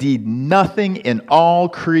 Indeed, nothing in all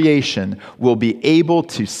creation will be able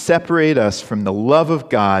to separate us from the love of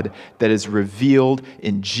God that is revealed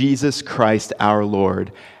in Jesus Christ our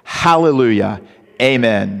Lord. Hallelujah.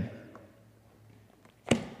 Amen.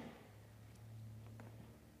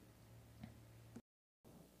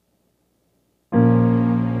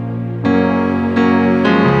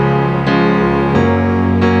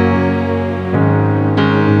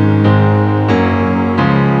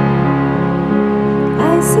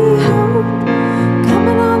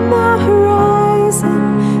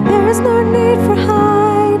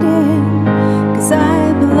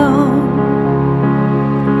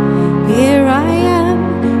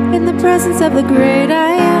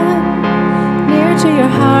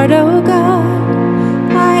 oh God,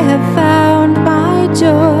 I have found my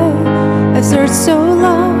joy. I've searched so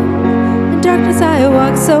long, in darkness I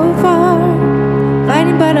walked so far,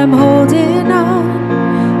 fighting but I'm holding on.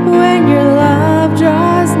 When your love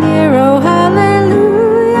draws near, oh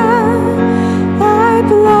hallelujah, I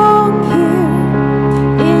belong here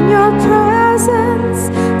in your presence,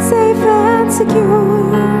 safe and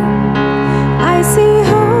secure. I see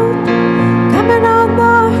hope coming on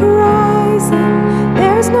the horizon.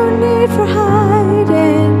 There's no need for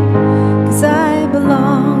hiding, 'cause I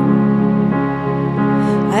belong.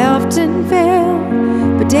 I often fail,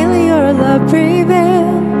 but daily your love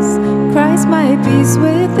prevails. Christ my peace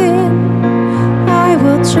within. I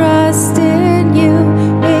will trust in you,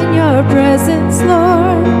 in your presence,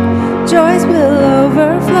 Lord. Joys will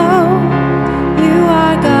overflow. You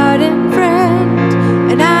are God and friend,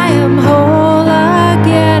 and I am whole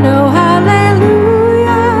again. Oh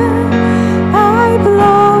hallelujah, I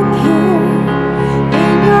belong here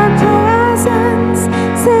in your presence,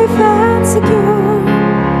 safe and secure.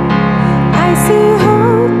 I see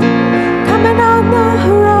hope coming on the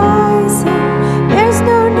horizon. There's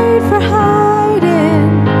no need for hiding,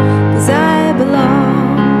 'cause I belong.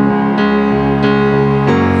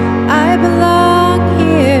 I belong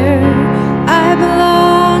here. I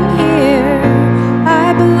belong here. I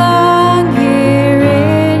belong here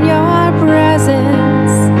in your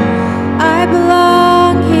presence. I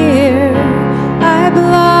belong here. I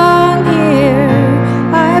belong here.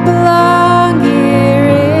 I belong here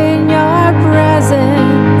in your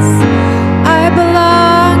presence. I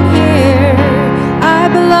belong here. I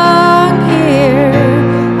belong here.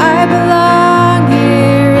 I belong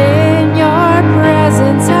here in your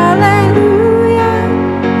presence. Hallelujah.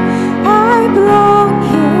 I belong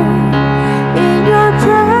here in your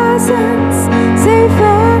presence, safe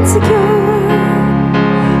and secure.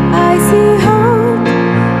 I see hope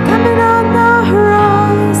coming on the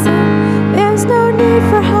horizon. There's no need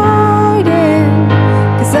for hiding,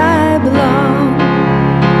 'cause I belong.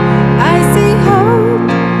 I see hope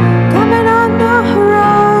coming on the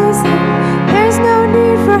horizon. There's no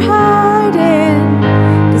need for hiding,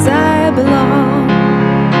 'cause I belong.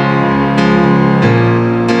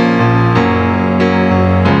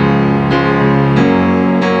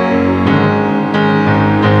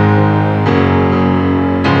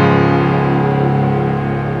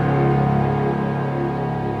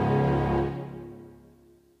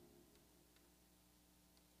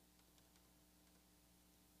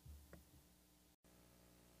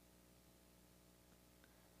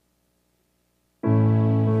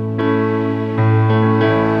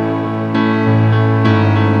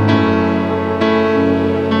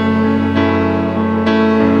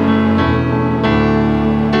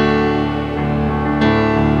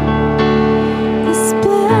 The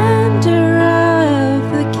splendor of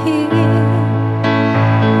the King,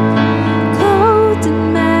 clothed in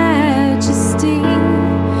majesty,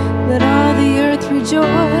 let all the earth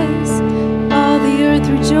rejoice, all the earth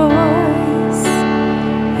rejoice.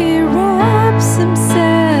 He wraps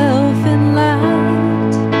himself in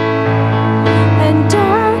light, and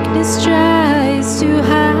darkness tries to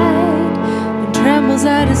hide, and trembles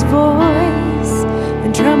at his voice,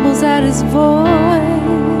 and trembles at his voice.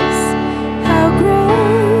 How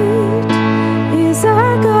great is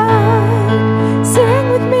our God? Sing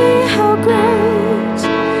with me, how great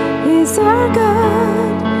is our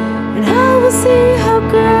God? And I will see how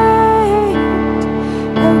great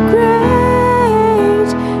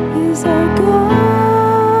is our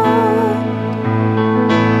God.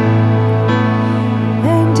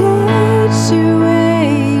 And age to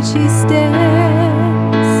age he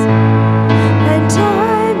stands, and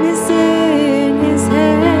time is in his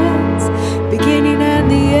hands, beginning and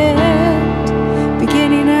the end,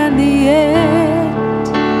 beginning and the end.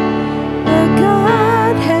 The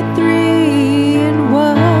Godhead three in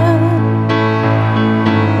one,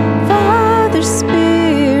 Father,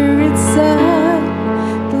 Spirit, Son,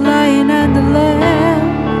 the Lion and the Lamb,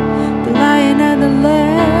 the Lion and the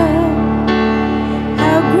Lamb.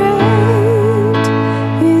 How great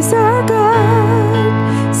is our God?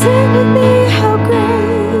 Sing with me, how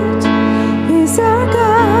great is our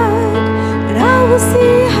God? And I will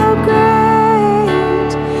see how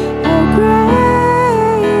great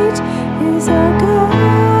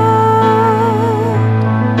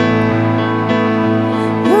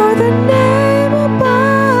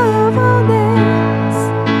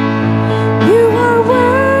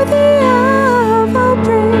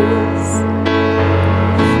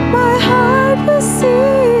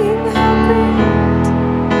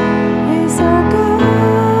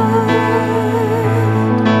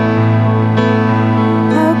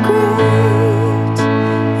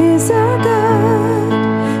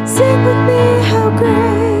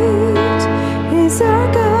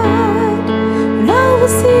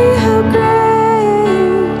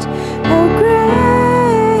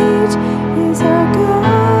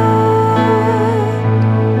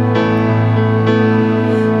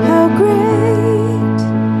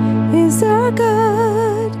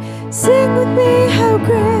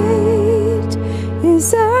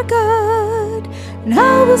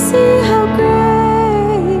see how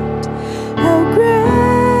great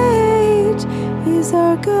is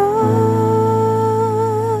our God.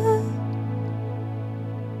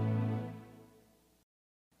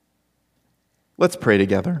 Let's pray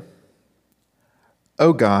together.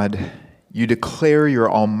 O God, you declare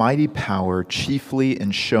your almighty power chiefly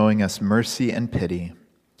in showing us mercy and pity.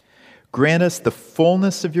 Grant us the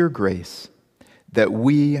fullness of your grace, that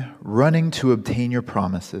we, running to obtain your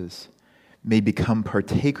promises, may become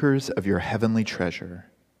partakers of your heavenly treasure.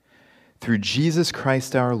 Through Jesus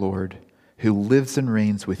Christ our Lord, who lives and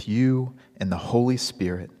reigns with you in the Holy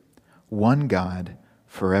Spirit, one God,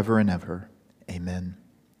 forever and ever. Amen.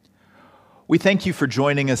 We thank you for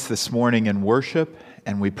joining us this morning in worship,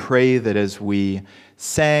 and we pray that as we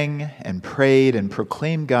sang and prayed and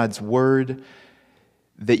proclaimed God's word,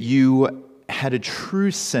 that you had a true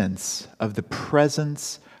sense of the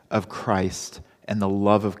presence of Christ and the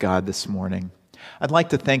love of God this morning. I'd like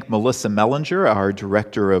to thank Melissa Mellinger, our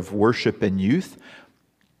Director of Worship and Youth,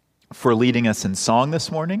 for leading us in song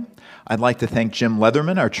this morning. I'd like to thank Jim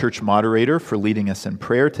Leatherman, our church moderator, for leading us in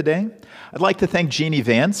prayer today. I'd like to thank Jeannie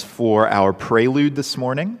Vance for our prelude this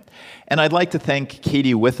morning. And I'd like to thank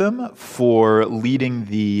Katie Witham for leading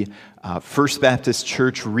the First Baptist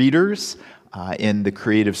Church readers in the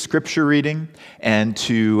creative scripture reading, and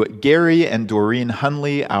to Gary and Doreen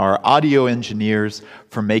Hunley, our audio engineers,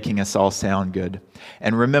 for making us all sound good.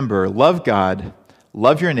 And remember, love God,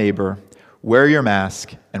 love your neighbor, wear your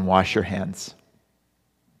mask, and wash your hands.